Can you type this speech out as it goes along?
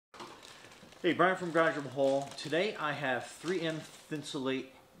Hey, Brian from Garage Hall. Today I have 3M Thinsulate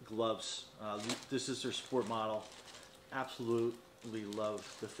gloves. This is their sport model. Absolutely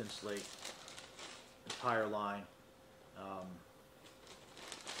love the Thinsulate entire line.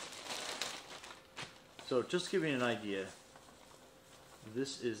 So just to give you an idea,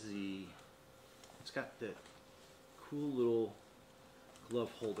 this is it's got that cool little glove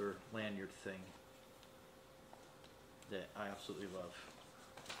holder lanyard thing that I absolutely love.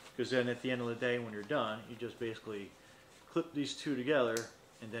 Because then at the end of the day, when you're done, you just basically clip these two together,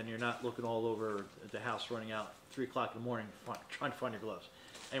 and then you're not looking all over the house running out 3 o'clock in the morning trying to find your gloves.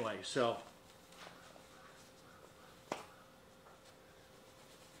 Anyway, so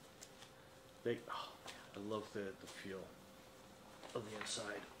I love the feel of the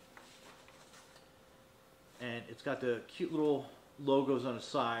inside. And it's got the cute little logos on the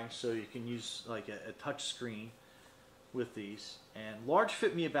side, so you can use like a touch screen with these, and large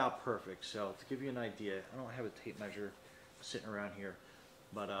fit me about perfect. So to give you an idea, I don't have a tape measure sitting around here,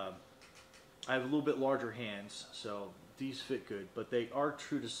 but I have a little bit larger hands, so these fit good, but they are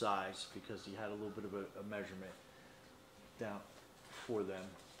true to size because you had a little bit of a measurement down for them.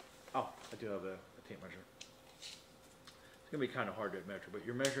 Oh, I do have a tape measure. It's gonna be kind of hard to measure, but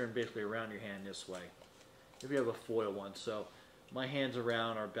you're measuring basically around your hand this way. If you have a foil one, so my hands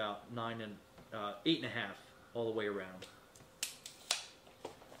around are about 8.5 all the way around.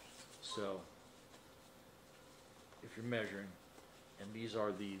 So if you're measuring, and these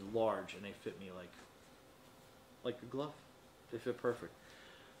are the large, and they fit me like a glove. They fit perfect.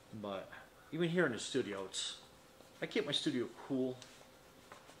 But even here in the studio, I keep my studio cool,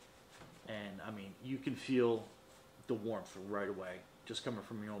 and I mean you can feel the warmth right away just coming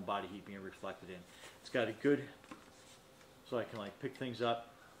from your own body heat being reflected in. It's got a good, so I can like pick things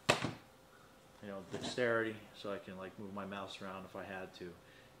up, you know, dexterity, so I can like move my mouse around if I had to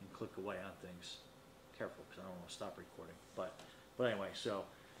and click away on things. Careful, because I don't want to stop recording. But anyway, so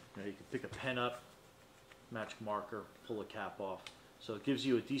you know, you can pick a pen up, magic marker, pull the cap off. So it gives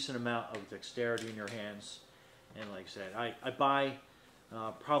you a decent amount of dexterity in your hands. And like I said, I buy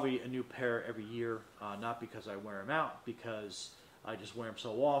probably a new pair every year, not because I wear them out, because I just wear them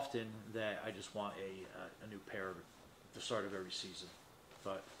so often that I just want a new pair at the start of every season.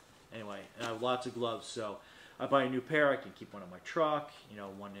 But anyway, and I have lots of gloves, so I buy a new pair. I can keep one in my truck, you know,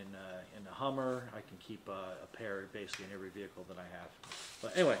 one in the Hummer. I can keep a pair basically in every vehicle that I have.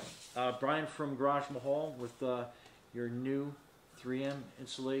 But anyway, Brian from Garage Mahal with your new 3M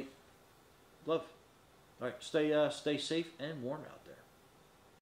Thinsulate glove. All right, stay safe and warm out there.